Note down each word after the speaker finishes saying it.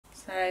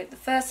So the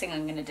first thing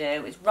I'm going to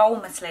do is roll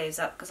my sleeves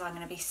up because I'm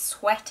going to be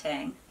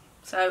sweating.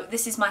 So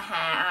this is my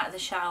hair out of the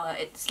shower.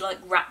 It's like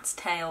rat's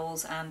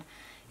tails and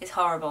it's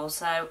horrible.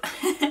 So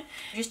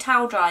just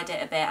towel dried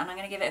it a bit and I'm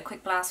going to give it a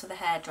quick blast with a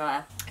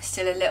hairdryer. It's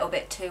still a little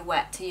bit too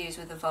wet to use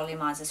with the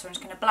volumizer, so I'm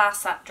just going to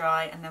blast that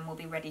dry and then we'll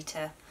be ready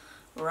to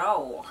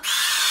roll.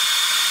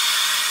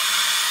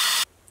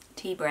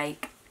 Tea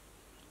break.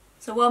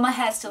 So while my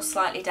hair's still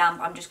slightly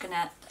damp, I'm just going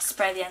to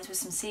spray the ends with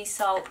some sea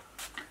salt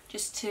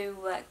just to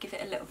give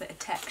it a little bit of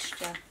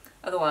texture.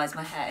 Otherwise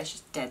my hair is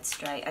just dead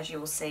straight, as you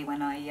will see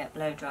when I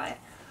blow dry it.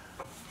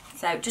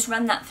 So just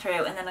run that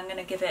through and then I'm going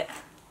to give it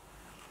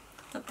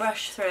a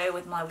brush through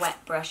with my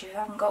wet brush. If you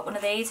haven't got one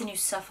of these and you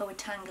suffer with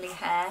tangly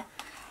hair,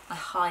 I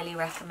highly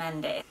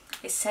recommend it.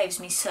 It saves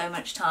me so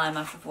much time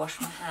after I've washed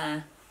my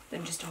hair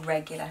than just a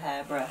regular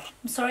hairbrush.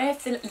 I'm sorry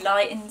if the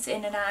lighting's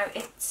in and out.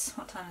 It's,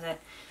 what time is it?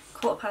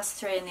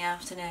 3:15 in the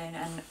afternoon,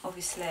 and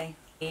obviously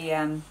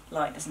the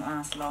light doesn't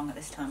last long at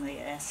this time of the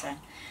year, so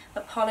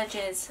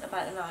apologies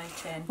about the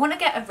lighting. I want to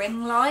get a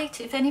ring light.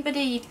 If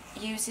anybody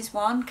uses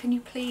one, can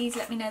you please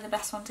let me know the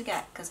best one to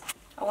get, because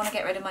I want to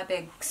get rid of my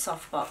big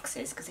soft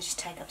boxes because they just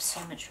take up so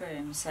much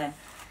room. So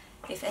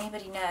if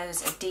anybody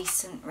knows a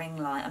decent ring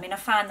light, I mean I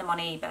found them on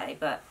eBay,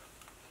 but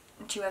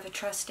do you ever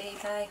trust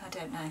eBay? I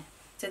don't know.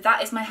 So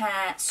that is my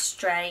hair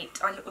straight.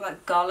 I look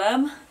like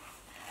Gollum,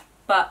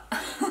 but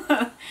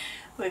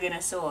we're going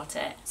to sort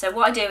it. So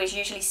what I do is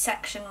usually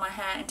section my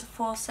hair into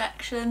 4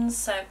 sections.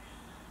 So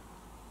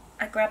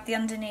I grab the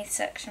underneath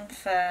section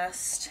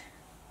first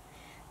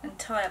and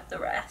tie up the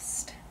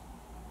rest.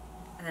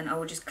 And then I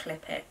will just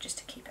clip it just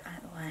to keep it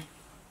out of the way.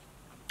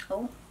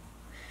 Oh,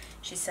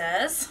 she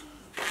says.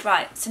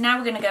 Right, so now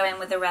we're going to go in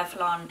with the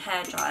Revlon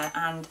hairdryer,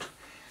 and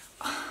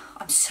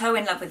I'm so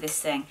in love with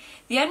this thing.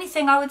 The only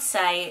thing I would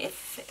say,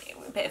 if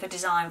a bit of a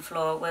design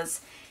flaw,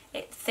 was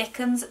it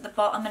thickens at the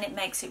bottom and it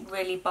makes it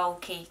really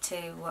bulky to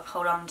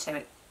hold on to.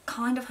 It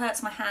kind of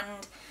hurts my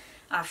hand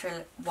after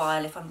a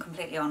while, if I'm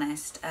completely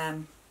honest.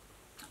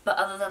 But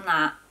other than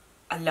that,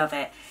 I love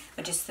it.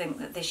 I just think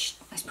that this,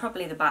 it's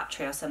probably the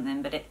battery or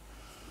something, but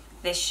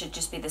this should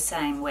just be the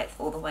same width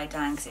all the way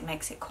down because it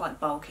makes it quite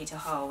bulky to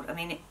hold. I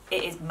mean,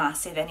 it is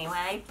massive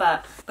anyway,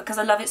 but because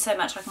I love it so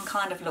much, I can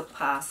kind of look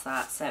past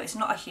that. So it's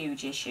not a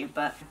huge issue,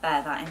 but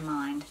bear that in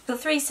mind. Got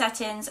 3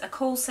 settings: a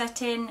cool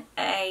setting,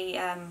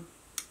 a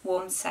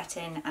warm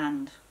setting,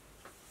 and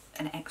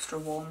an extra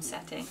warm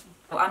setting.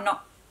 Well, I'm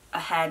not a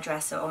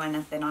hairdresser or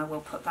anything, I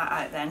will put that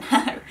out there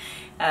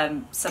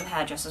now. Some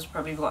hairdressers are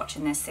probably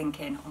watching this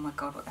thinking, oh my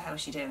god, what the hell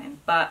is she doing?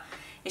 But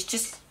it's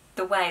just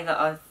the way that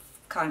I've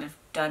kind of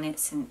done it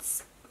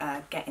since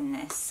getting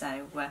this.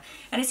 So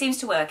and it seems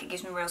to work. It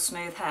gives me real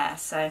smooth hair.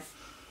 So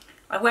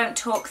I won't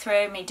talk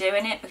through me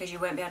doing it because you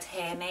won't be able to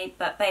hear me,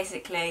 but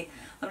basically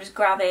I'm just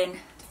grabbing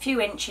a few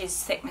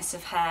inches thickness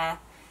of hair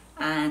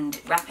and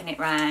wrapping it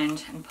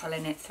round and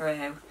pulling it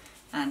through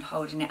and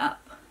holding it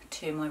up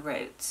to my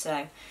roots.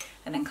 So,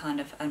 and then kind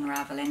of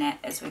unraveling it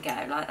as we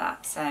go like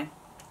that. So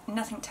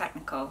nothing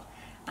technical,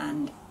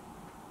 and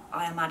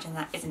I imagine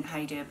that isn't how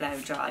you do a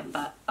blow dry,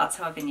 but that's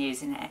how I've been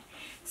using it.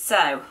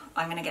 So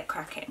I'm going to get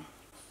cracking.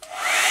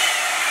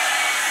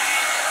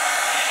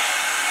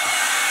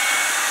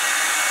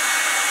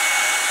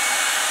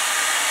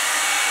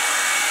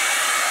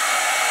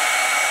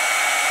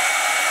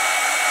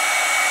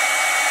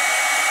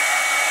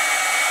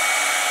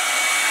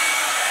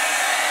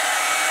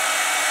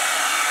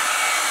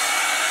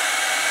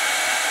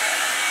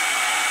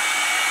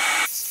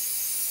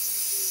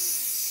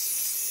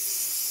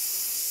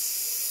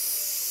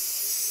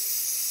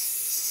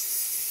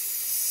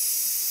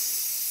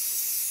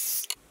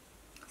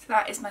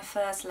 That is my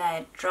first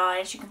layer dry.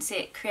 As you can see,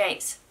 it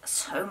creates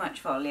so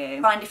much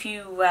volume. I find if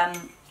you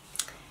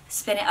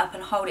spin it up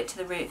and hold it to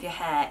the root of your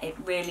hair, it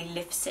really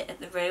lifts it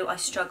at the root. I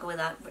struggle with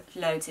that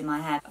loads in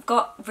my hair. I've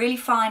got really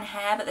fine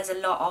hair, but there's a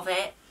lot of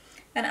it.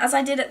 And as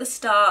I did at the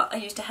start, I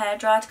used a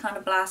hairdryer to kind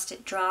of blast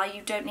it dry.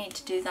 You don't need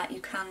to do that. You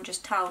can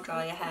just towel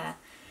dry your hair.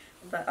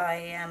 But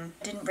I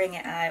didn't bring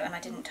it out and I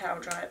didn't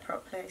towel dry it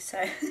properly.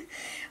 So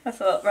I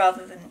thought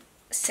rather than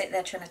sit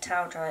there trying to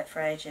towel dry it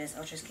for ages,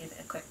 I'll just give it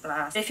a quick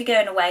blast. If you're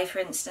going away, for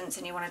instance,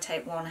 and you want to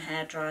take one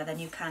hairdryer, then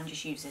you can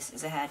just use this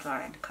as a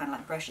hairdryer and kind of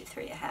like brush it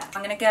through your hair.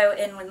 I'm going to go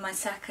in with my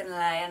second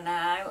layer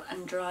now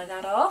and dry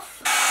that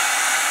off.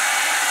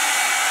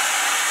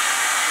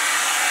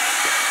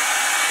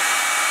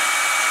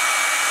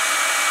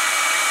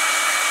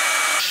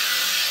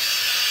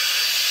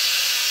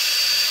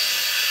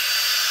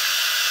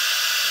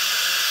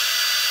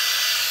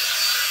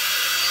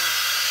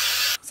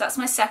 So that's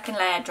my second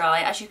layer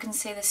dry. As you can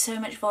see, there's so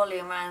much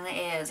volume around the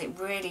ears, it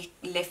really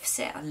lifts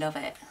it. I love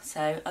it.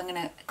 So I'm going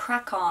to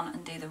crack on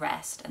and do the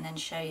rest and then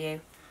show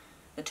you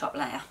the top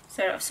layer.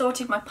 So I've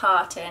sorted my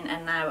parting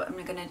and now I'm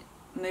going to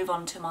move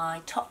on to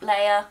my top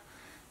layer.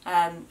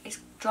 It's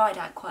dried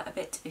out quite a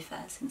bit, to be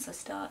fair, since I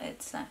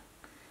started, so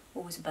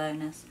always a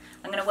bonus.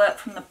 I'm going to work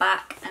from the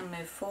back and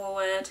move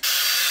forward.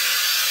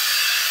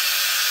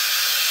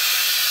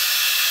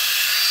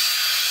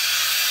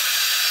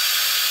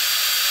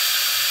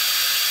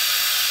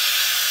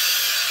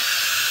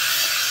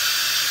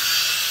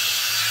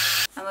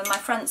 with my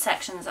front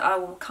sections I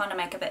will kind of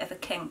make a bit of a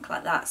kink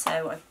like that,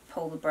 so I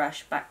pull the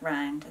brush back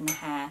round and the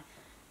hair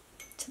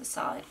to the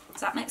side.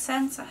 Does that make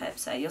sense? I hope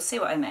so. You'll see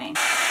what I mean.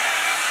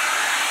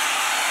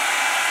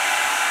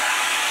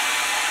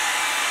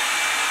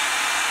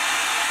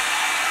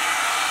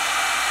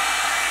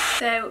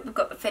 So we've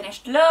got the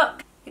finished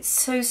look. It's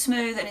so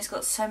smooth and it's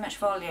got so much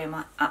volume.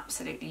 I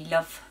absolutely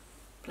love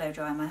blow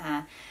drying my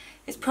hair.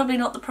 It's probably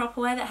not the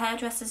proper way that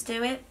hairdressers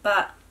do it,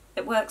 but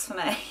it works for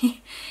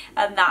me.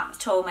 And that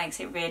tool makes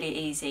it really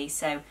easy.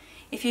 So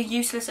if you're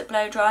useless at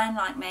blow drying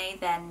like me,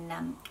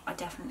 then I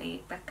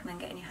definitely recommend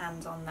getting your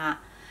hands on that.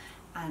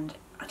 And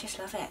I just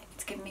love it.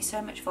 It's given me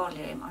so much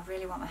volume. I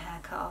really want my hair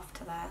cut off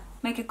to there.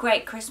 Make a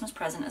great Christmas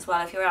present as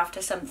well if you're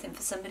after something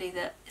for somebody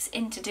that is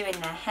into doing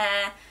their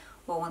hair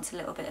or wants a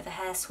little bit of a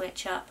hair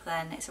switch up,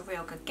 then it's a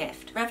real good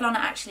gift. Revlon are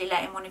actually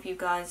letting one of you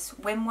guys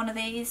win one of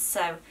these,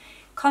 so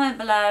comment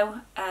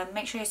below,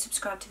 make sure you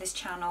subscribe to this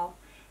channel,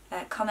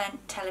 comment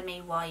telling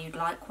me why you'd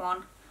like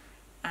one,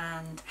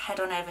 and head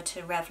on over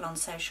to Revlon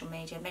social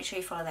media. Make sure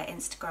you follow their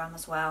Instagram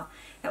as well.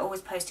 They're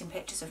always posting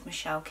pictures of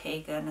Michelle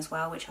Keegan as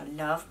well, which I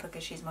love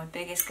because she's my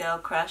biggest girl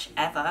crush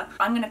ever.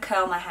 I'm going to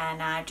curl my hair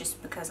now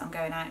just because I'm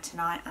going out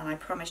tonight and I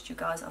promised you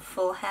guys a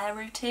full hair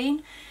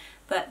routine.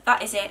 But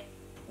that is it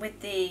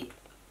with the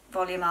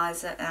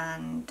volumiser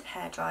and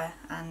hairdryer,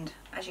 and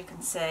as you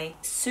can see,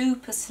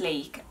 super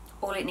sleek.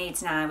 All it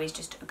needs now is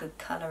just a good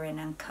colouring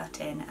and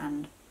cutting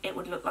and it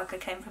would look like I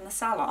came from the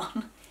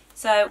salon.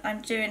 So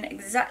I'm doing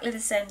exactly the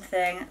same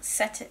thing,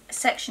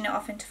 section it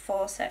off into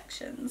 4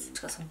 sections. It's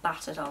got some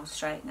battered old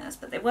straighteners,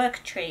 but they work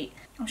a treat.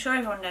 I'm sure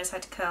everyone knows how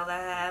to curl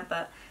their hair,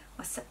 but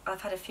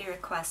I've had a few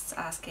requests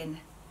asking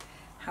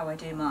how I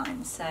do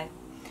mine. So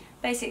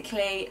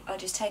basically I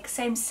just take the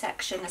same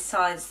section, the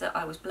sides that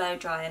I was blow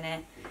drying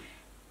it,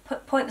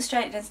 point the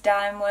straighteners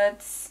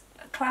downwards,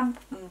 clamp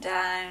them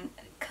down,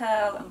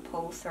 curl and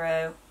pull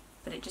through,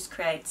 but it just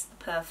creates the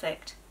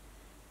perfect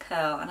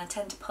curl. And I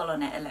tend to pull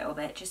on it a little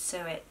bit just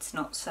so it's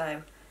not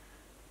so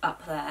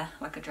up there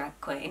like a drag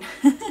queen.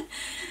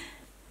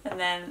 And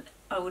then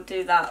I will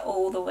do that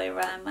all the way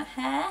around my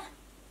hair.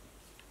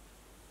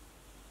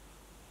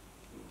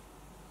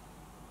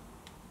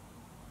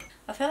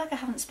 I feel like I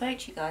haven't spoke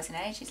to you guys in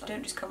ages. I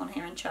don't just come on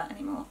here and chat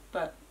anymore,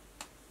 but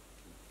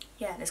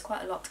yeah, there's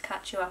quite a lot to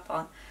catch you up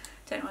on.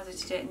 Don't know whether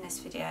to do it in this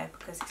video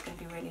because it's going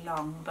to be really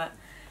long, but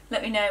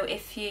let me know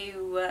if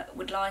you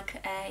would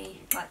like a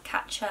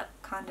catch-up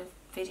kind of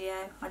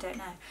video. I don't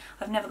know.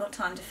 I've never got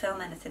time to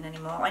film anything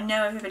anymore. I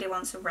know everybody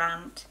wants a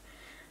rant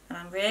and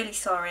I'm really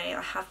sorry.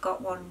 I have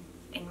got one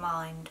in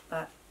mind,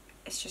 but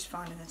it's just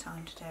finding the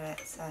time to do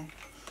it. So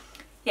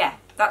yeah,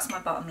 that's my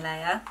bottom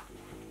layer.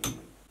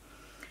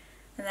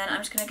 And then I'm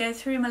just going to go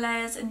through my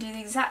layers and do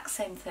the exact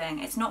same thing.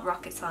 It's not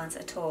rocket science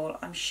at all.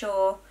 I'm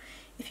sure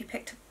if you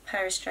picked up a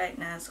pair of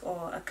straighteners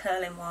or a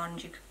curling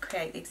wand, you could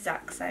create the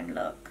exact same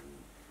look.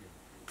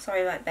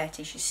 Sorry about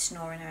Betty, she's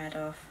snoring her head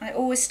off. I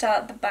always start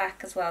at the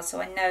back as well,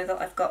 so I know that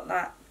I've got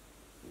that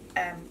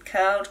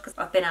curled, because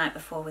I've been out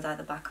before without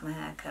the back of my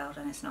hair curled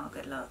and it's not a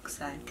good look,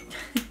 so.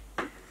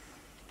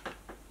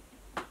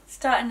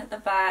 Starting at the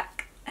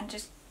back, and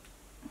just,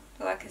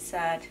 like I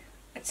said,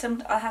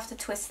 I have to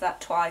twist that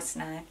twice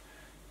now,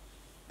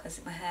 because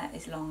my hair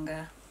is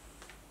longer.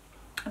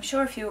 I'm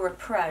sure if you were a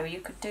pro you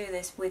could do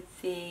this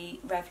with the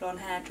Revlon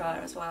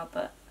hairdryer as well,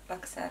 but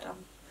like I said,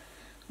 I'm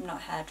not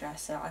a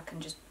hairdresser. I can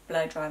just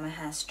blow dry my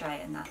hair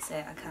straight and that's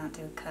it. I can't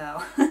do a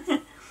curl.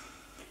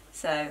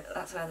 So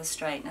that's where the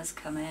straighteners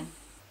come in.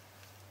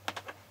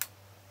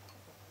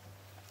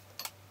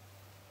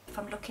 If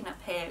I'm looking up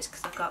here, it's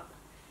because I've got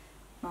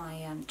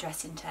my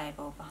dressing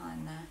table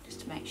behind there,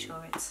 just to make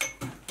sure it's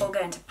all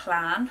going to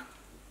plan.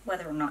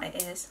 Whether or not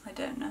it is, I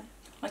don't know.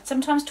 I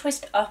sometimes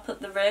twist up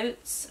at the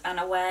roots and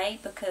away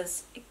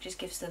because it just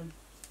gives them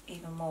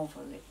even more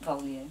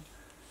volume,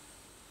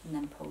 and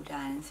then pull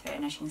down and through,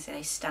 and as you can see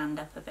they stand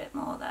up a bit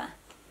more there.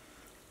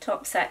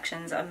 Top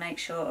sections I make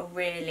sure are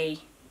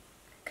really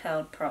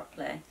curled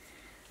properly.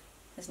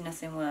 There's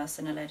nothing worse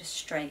than a load of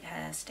straight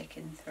hair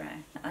sticking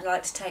through. I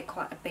like to take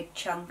quite a big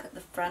chunk at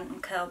the front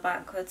and curl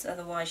backwards,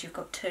 otherwise you've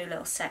got 2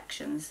 little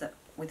sections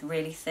with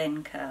really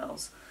thin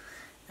curls,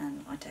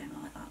 and I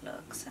don't like that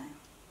look. So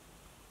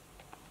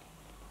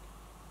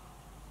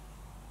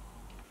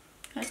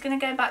I'm just going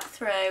to go back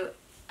through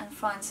and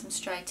find some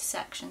straighter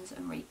sections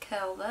and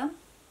recurl them.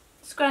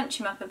 Scrunch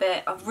them up a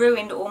bit. I've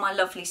ruined all my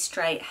lovely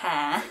straight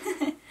hair.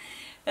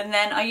 And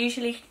then I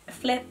usually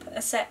flip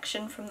a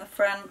section from the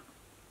front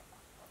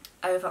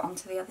over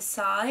onto the other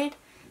side.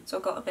 So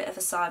I've got a bit of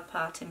a side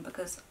parting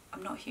because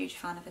I'm not a huge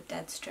fan of a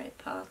dead straight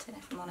parting,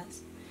 if I'm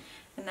honest.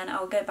 And then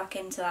I'll go back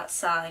into that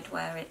side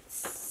where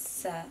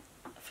it's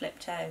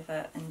flipped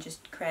over and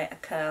just create a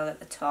curl at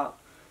the top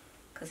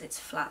because it's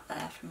flat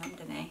there from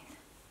underneath.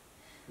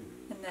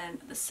 And then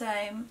the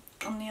same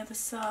on the other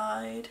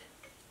side.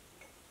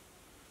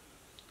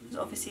 Because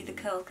obviously the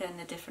curl go in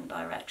a different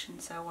direction,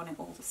 so I want it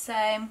all the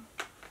same.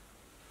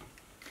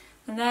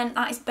 And then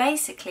that is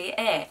basically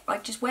it. I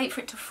just wait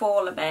for it to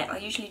fall a bit. I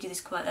usually do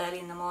this quite early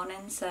in the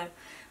morning, so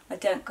I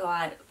don't go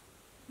out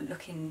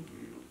looking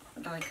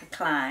like a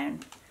clown.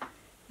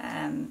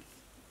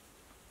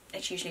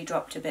 It's usually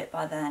dropped a bit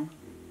by then.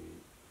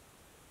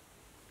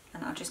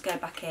 And I'll just go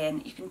back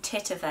in. You can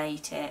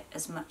titivate it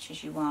as much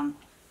as you want.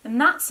 And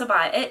that's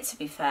about it, to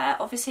be fair.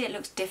 Obviously it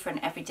looks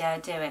different every day I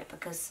do it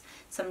because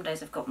some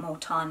days I've got more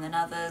time than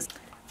others.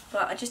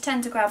 But I just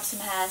tend to grab some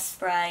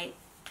hairspray,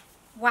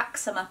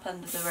 wax them up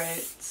under the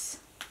roots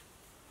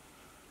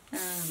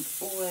and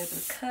all over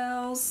the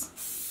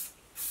curls.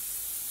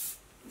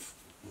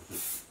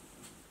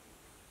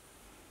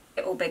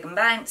 It all big and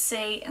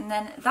bouncy, and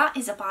then that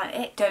is about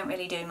it. Don't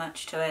really do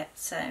much to it,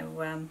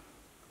 so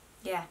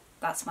yeah,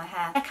 that's my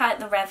hair. Check out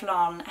the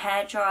Revlon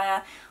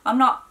hairdryer. I'm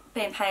not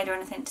being paid or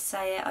anything to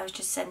say it, I was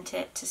just sent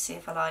it to see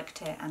if I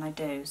liked it, and I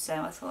do, so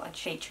I thought I'd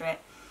feature it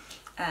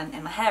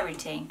in my hair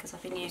routine because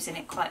I've been using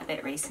it quite a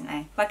bit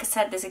recently. Like I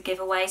said, there's a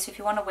giveaway, so if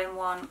you want to win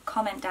one,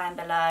 comment down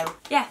below.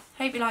 Yeah,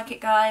 hope you like it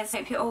guys,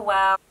 hope you're all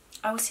well.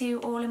 I will see you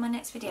all in my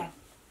next video.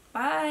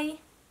 Bye!